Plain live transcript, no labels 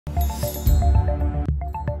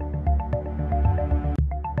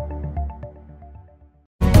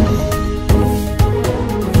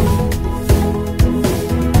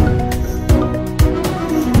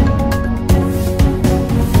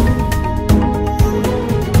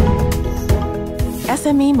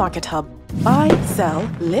SME Market Hub. Buy, sell,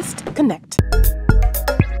 list, connect.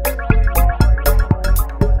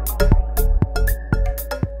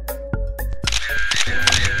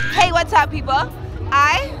 Hey, what's up, people?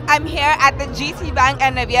 I'm here at the GTBank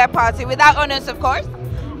end of year party without Onos, of course.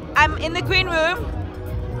 I'm in the green room,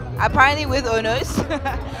 apparently with Onos.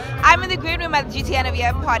 I'm in the green room at the GT end of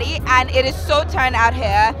year party, and it is so turned out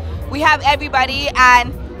here. We have everybody,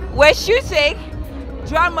 and we're shooting.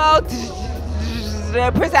 Drum roll,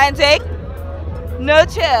 presenting. No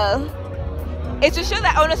chill. It's a show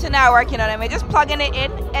that Onos and I are working on, and we're just plugging it in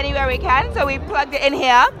anywhere we can. So we plugged it in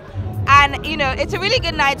here. And you know, it's a really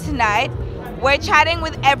good night tonight. We're chatting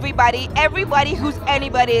with everybody. Everybody who's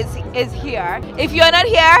anybody is here. If you're not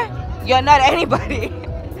here, you're not anybody.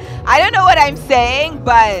 I don't know what I'm saying,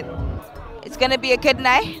 but it's gonna be a good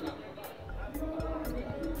night.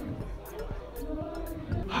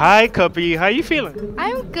 Hi, Copy. How you feeling?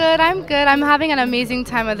 I'm good. I'm having an amazing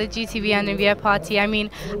time at the GTV and Nvidia party. I mean,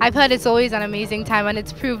 I've heard it's always an amazing time, and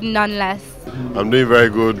it's proved none less. I'm doing very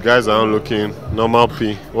good. Guys aren't looking. Normal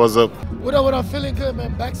P. What's up? What up? Feeling good,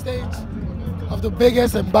 man. Backstage of the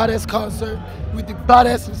biggest and baddest concert with the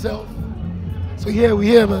baddest himself. So yeah, we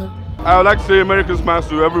here, man. I would like to say Merry Christmas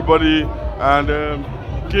to everybody, and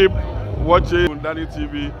keep watching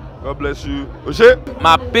NdaniTV. God bless you. Oshe?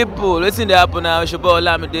 My people, listen to happen now. It's your boy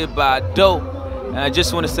Olamide Bado. And I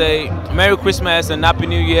just want to say Merry Christmas and Happy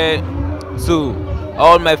New Year to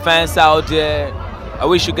all my fans out there. I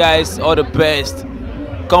wish you guys all the best.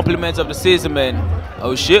 Compliments of the season, man.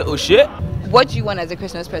 Oh shit, oh shit. What do you want as a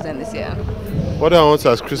Christmas present this year? What do I want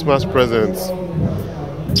as Christmas presents?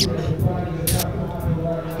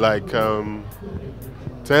 Like 10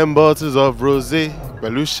 bottles of rosé,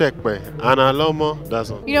 pelu shekpe, and alomo. That's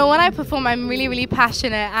all. You know, when I perform, I'm really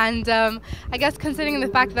passionate, and I guess considering the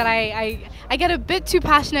fact that I get a bit too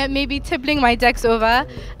passionate, maybe tippling my decks over,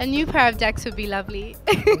 a new pair of decks would be lovely.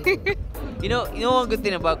 You know one good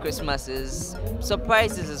thing about Christmas is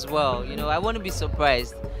surprises as well. You know, I want to be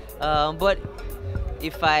surprised, but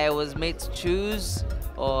if I was made to choose,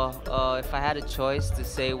 or if I had a choice to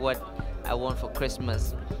say what I want for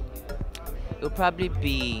Christmas, it would probably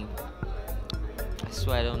be, I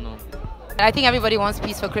swear I don't know. I think everybody wants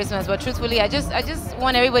peace for Christmas, but truthfully, I just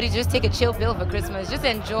want everybody to just take a chill pill for Christmas. Just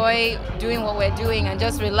enjoy doing what we're doing and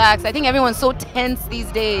just relax. I think everyone's so tense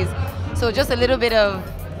these days, so just a little bit of,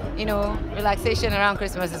 you know, relaxation around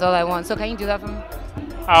Christmas is all I want. So can you do that for me?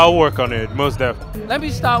 I'll work on it, most definitely. Let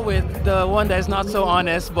me start with the one that's not so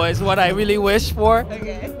honest, but it's what I really wish for.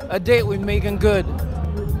 Okay. A date with Megan Good.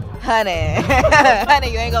 Honey,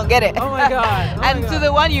 honey, you ain't gonna get it. Oh my God. Oh and my to God.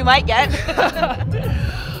 the one you might get.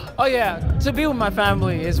 Oh yeah, to be with my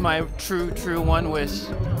family is my true one wish.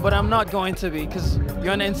 But I'm not going to be, because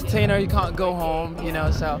you're an entertainer, you can't go home, you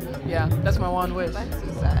know, so yeah, that's my one wish. That's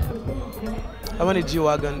so sad. I want a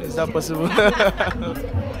G-Wagon, is that possible?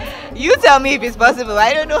 You tell me if it's possible.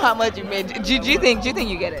 I don't know how much you made. Do you think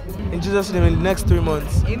you get it? In Jesus' name, in the next 3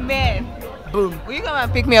 months. Amen. Boom. Will you come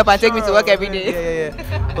and pick me up and take me to work every day?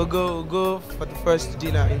 Yeah. We'll go for the first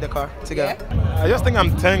dinner in the car together. I just think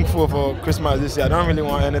I'm thankful for Christmas this year. I don't really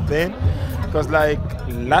want anything, because like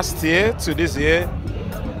last year to this year,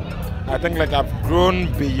 I think like I've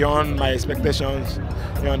grown beyond my expectations,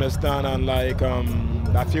 you understand, and like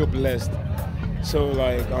I feel blessed. So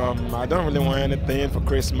like I don't really want anything for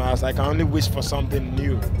Christmas. I can only wish for something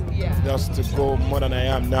new, just to go more than I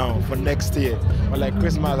am now for next year. But like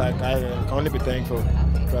Christmas, like I can only be thankful.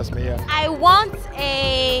 Trust me, yeah. I want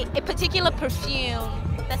a particular perfume.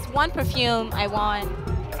 That's one perfume I want.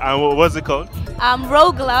 And what's it called?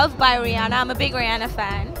 Rogue Love by Rihanna. I'm a big Rihanna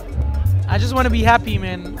fan. I just want to be happy,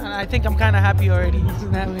 man. And I think I'm kind of happy already.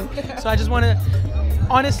 So I just want to,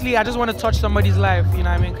 honestly, I just want to touch somebody's life, you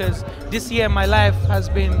know what I mean? Because this year my life has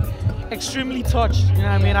been extremely touched, you know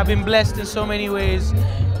what I mean? I've been blessed in so many ways.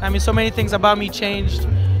 I mean, so many things about me changed.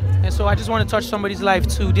 And so I just want to touch somebody's life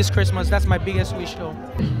too this Christmas. That's my biggest wish though.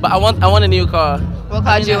 But I want a new car. What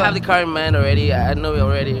car do you have the car in mind already. I know it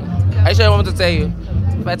already. Actually, I want to tell you.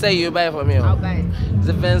 If I tell you, you buy it for me. I'll buy it. It's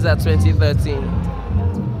a Venza 2013.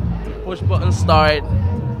 Push button start.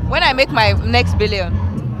 When I make my next billion,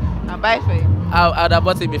 I'll buy it for you. I'd have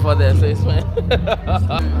bought it before then, so it's fine.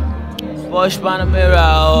 Porsche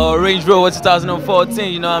Panamera or Range Rover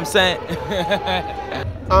 2014, you know what I'm saying?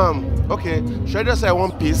 Okay, should I just say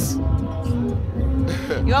one piece? You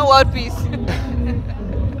want world peace?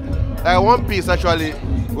 I want peace actually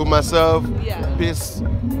with myself, Yeah. peace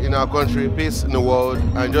in our country, peace in the world,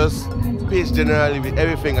 and just peace generally with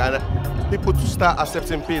everything, and people to start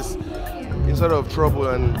accepting peace instead of trouble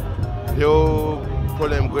and the whole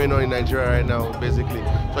problem going on in Nigeria right now, basically.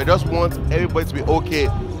 So I just want everybody to be okay.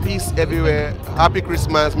 Peace everywhere. Happy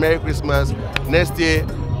Christmas, Merry Christmas. Next year,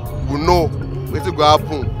 we'll know where to go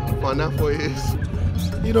happen for now 4 years.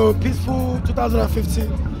 You know, peaceful 2015.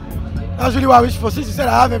 That's really what I wish for. Since you said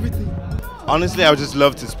I have everything. Honestly, I would just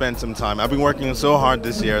love to spend some time. I've been working so hard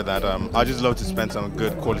this year that I just love to spend some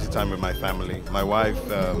good quality time with my family, my wife,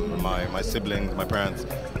 my siblings, my parents.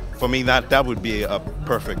 For me, that would be a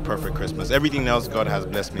perfect Christmas. Everything else God has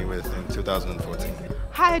blessed me with in 2014.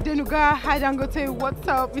 Hi Denuga, hi Dangote, what's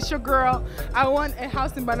up? It's your girl. I want a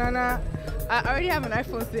house in Banana. I already have an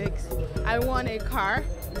iPhone 6. I want a car.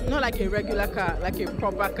 Not like a regular car, like a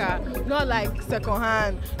proper car. Not like second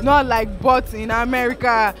hand, not like bought in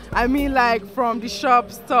America. I mean like from the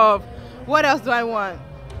shop stuff. What else do I want?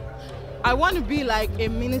 I want to be like a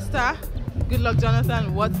minister. Good luck,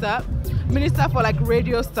 Jonathan. What's up? Minister for like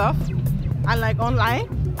radio stuff and like online.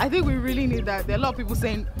 I think we really need that. There are a lot of people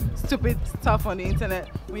saying stupid stuff on the internet.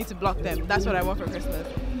 We need to block them. That's what I want for Christmas.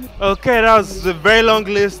 Okay, that was a very long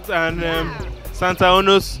list, and Santa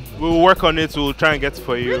Onos, we'll work on it. We'll try and get it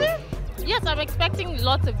for you. Really? Yes, I'm expecting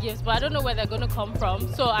lots of gifts, but I don't know where they're going to come from.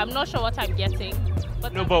 So I'm not sure what I'm getting.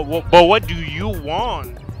 But no, but what do you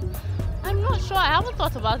want? I'm not sure. I haven't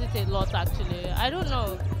thought about it a lot actually. I don't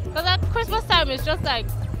know. Because at Christmas time, it's just like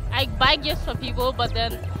I buy gifts for people, but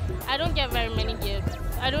then I don't get very many gifts.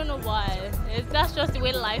 I don't know why. That's just the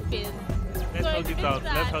way life is. Let's hug it out.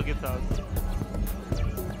 Let's hug it out.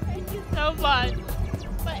 Thank you so much.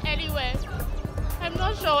 But anyway, I'm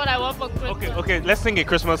not sure what I want for Christmas. Okay. Let's sing a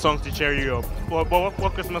Christmas song to cheer you up.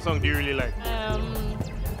 What Christmas song do you really like?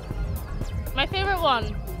 My favorite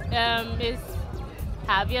one is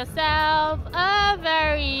 "Have Yourself a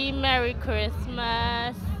Very Merry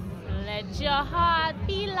Christmas. Let your heart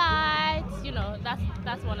be light." You know,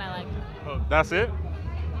 that's one I like. Oh, that's it?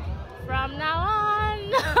 From now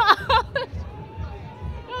on.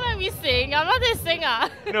 Don't let me sing. I'm not a singer.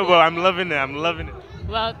 No, but I'm loving it. I'm loving it.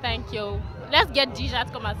 Well, thank you. Let's get Deja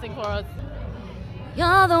to come and sing for us.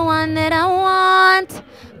 You're the one that I want,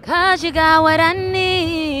 'cause you got what I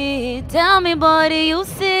need. Tell me, boy, do you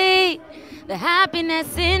see the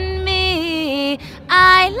happiness in me?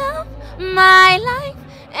 I love my life.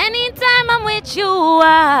 Anytime I'm with you,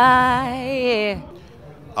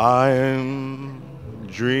 I'm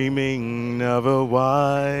dreaming of a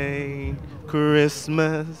white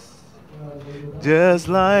Christmas, just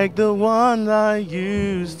like the one I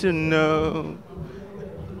used to know.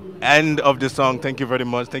 End of the song. Thank you very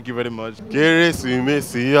much. Thank you very much.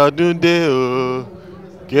 Kérésìmesì ọdún dé o.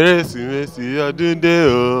 Kérésìmesì ọdún dé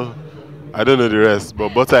o. I don't know the rest,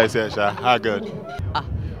 but butter I say, how good.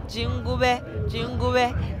 Jingle bell,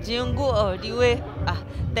 jingle all the way.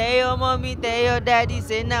 Tell your mommy, tell your daddy,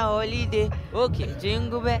 say now holiday. Okay,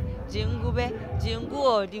 jingle bell, jingle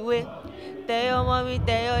all the way. Tell your mommy,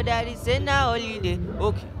 tell your daddy, say now holiday.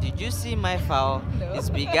 Okay, did you see my fowl? It's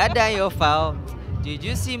bigger than your fowl. Did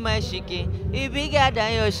you see my chicken? It's bigger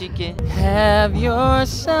than your chicken. Have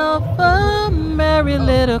yourself a merry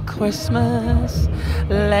little Christmas.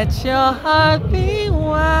 Let your heart be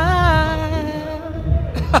wild.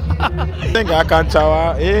 I think I can't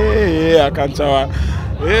shower. I can't shower.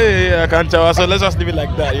 I can't shower. So let's just leave it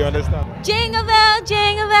like that. You understand? Jingle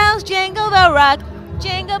bells, jingle bell rock.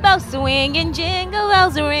 Jingle bells swing and jingle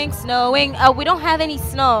bells ring. Snowing. Oh, we don't have any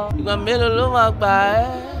snow. You gonna make a little walk by.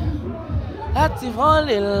 That's if fall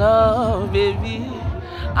in love, baby.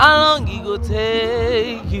 How long it go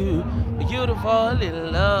take you to fall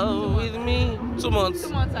in love with me? 2 months.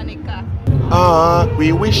 2 months, Anika.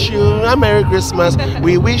 We wish you a Merry Christmas.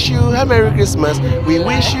 We wish you a Merry Christmas. We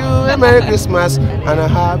wish you a Merry Christmas and a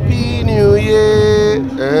Happy New Year.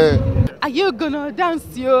 Are you gonna dance,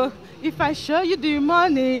 yo? If I show you the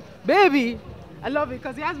money, baby. I love it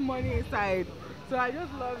because he has money inside. So I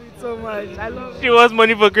just love it so much. I love it. She wants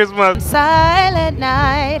money for Christmas. Silent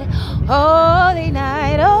night, holy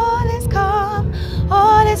night, all is calm,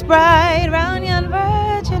 all is bright, round young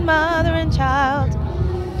virgin mother and child.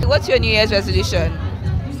 What's your New Year's resolution?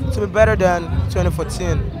 To be better than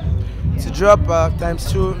 2014. To drop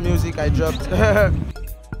 ×2 music I dropped.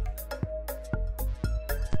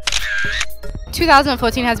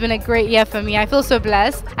 2014 has been a great year for me. I feel so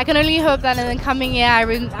blessed. I can only hope that in the coming year,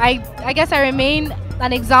 I guess I remain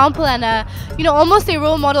an example and almost a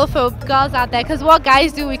role model for girls out there. Because what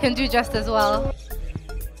guys do, we can do just as well.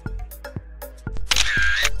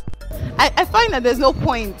 I find that there's no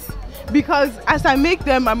point. Because as I make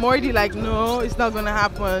them, I'm already like, no, it's not going to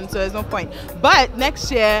happen. So there's no point. But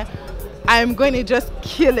next year, I'm going to just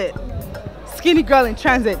kill it. Skinny Girl in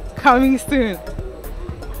Transit, coming soon.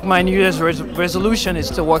 my New Year's resolution is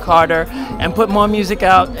to work harder and put more music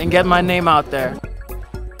out and get my name out there.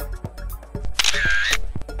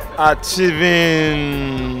 Achieving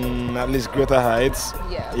at least greater heights.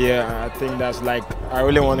 Yeah, I think that's like I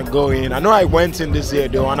really want to go in. I know I went in this year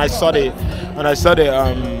though, and I saw the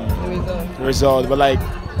result, but like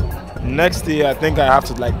next year I think I have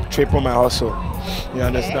to like triple my hustle. You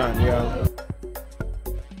understand? Yeah.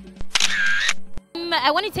 I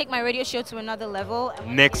want to take my radio show to another level.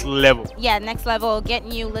 Next level. Yeah, next level. Get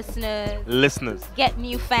new listeners. Get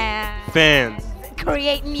new fans.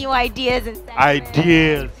 Create new ideas and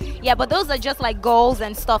Yeah, but those are just like goals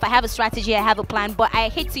and stuff. I have a strategy, I have a plan, but I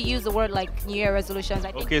hate to use the word like New Year resolutions.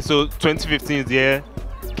 I think okay, so 2015 is the year.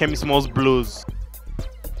 Kemi Smalls blows.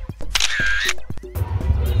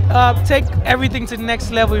 Take everything to the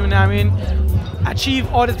next level, you know what I mean? Achieve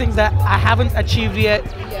all the things that I haven't achieved yet,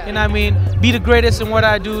 you know what I mean? Be the greatest in what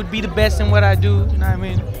I do, be the best in what I do, you know what I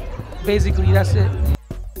mean? Basically, that's it.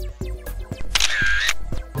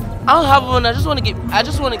 I don't have one. I just want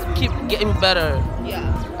to keep getting better.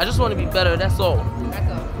 Yeah. I just want to be better. That's all.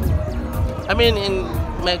 I mean, in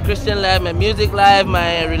my Christian life, my music life,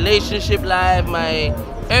 my relationship life, my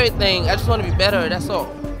everything. I just want to be better. That's all.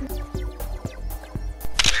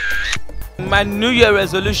 My New Year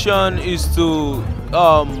resolution is to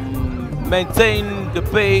maintain the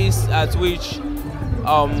pace at which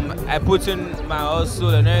I put in my hustle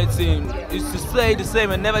and everything. Is to stay the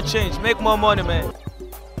same and never change. Make more money, man.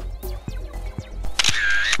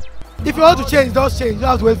 If you want to change, just change. You don't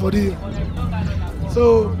have to wait for the year.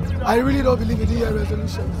 So I really don't believe in New Year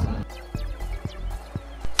resolutions.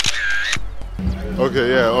 Okay,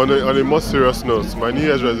 yeah. On a more serious note, my New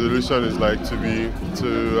Year's resolution is like to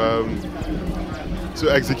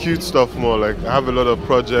execute stuff more. Like I have a lot of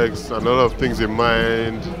projects and a lot of things in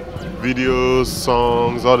mind, videos,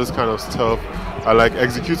 songs, all this kind of stuff. I like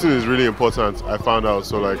executing is really important. I found out.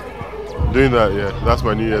 So like doing that, yeah, that's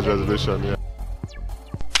my New Year's resolution. Yeah.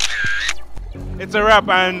 It's a wrap,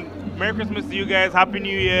 and Merry Christmas to you guys. Happy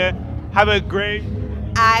New Year. Have a great...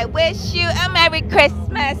 I wish you a Merry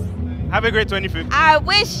Christmas. Have a great 25th. I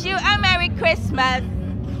wish you a Merry Christmas.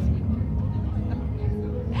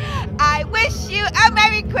 I wish you a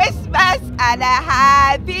Merry Christmas and a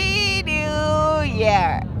Happy New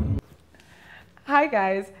Year. Hi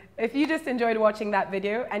guys. If you just enjoyed watching that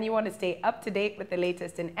video and you want to stay up to date with the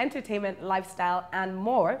latest in entertainment, lifestyle, and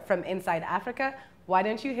more from inside Africa, why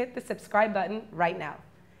don't you hit the subscribe button right now?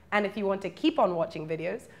 And if you want to keep on watching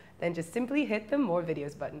videos, then just simply hit the more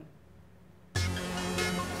videos button.